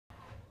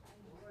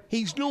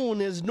He's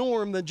known as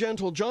Norm the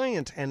Gentle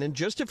Giant, and in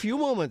just a few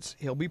moments,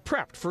 he'll be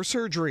prepped for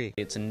surgery.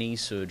 It's a knee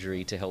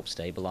surgery to help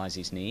stabilize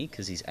his knee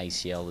because his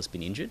ACL has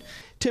been injured.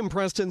 Tim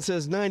Preston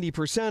says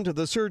 90% of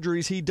the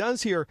surgeries he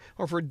does here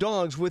are for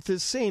dogs with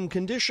this same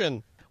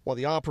condition. While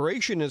the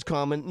operation is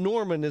common,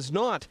 Norman is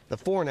not. The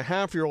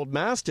 4.5-year-old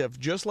Mastiff,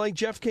 just like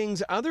Jeff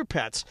King's other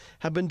pets,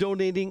 have been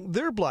donating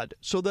their blood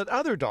so that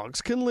other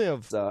dogs can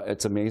live.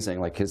 It's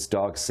amazing. Like, his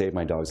dog saved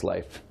my dog's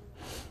life.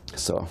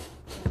 So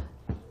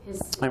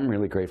I'm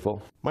really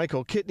grateful.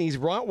 Michael Kitney's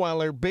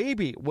Rottweiler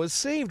Baby was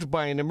saved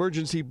by an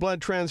emergency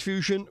blood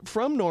transfusion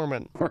from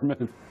Norman.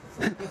 Norman,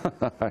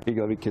 you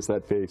got me kiss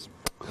that face.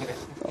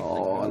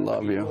 Oh, I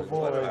love you.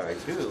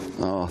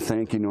 Oh,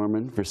 thank you,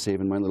 Norman, for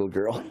saving my little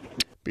girl.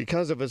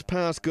 Because of his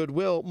past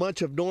goodwill,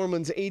 much of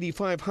Norman's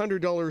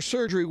 $8,500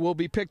 surgery will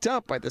be picked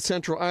up by the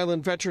Central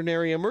Island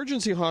Veterinary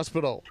Emergency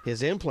Hospital.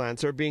 His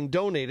implants are being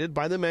donated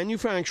by the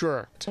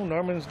manufacturer.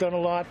 Norman's done a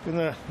lot in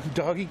the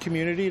doggy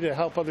community to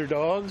help other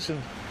dogs,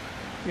 and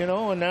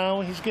and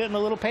now he's getting a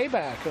little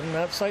payback, and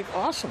that's like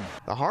awesome.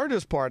 The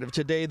hardest part of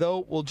today,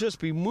 though, will just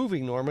be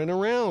moving Norman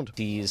around.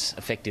 He's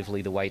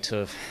effectively the weight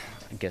of,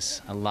 I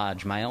guess, a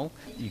large male.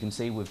 You can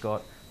see we've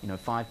got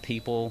 5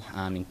 people,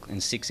 and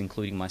 6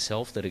 including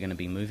myself, that are going to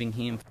be moving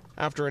him.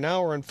 After an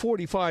hour and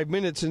 45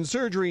 minutes in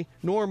surgery,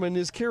 Norman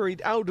is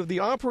carried out of the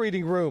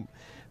operating room.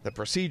 The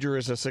procedure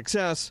is a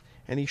success,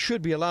 and he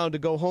should be allowed to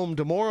go home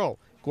tomorrow.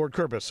 Gord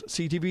Kurbis,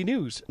 CTV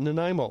News,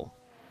 Nanaimo.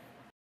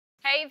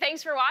 Hey,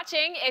 thanks for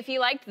watching. If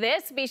you liked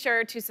this, be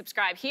sure to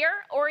subscribe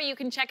here, or you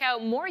can check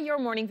out more Your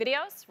Morning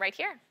videos right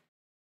here.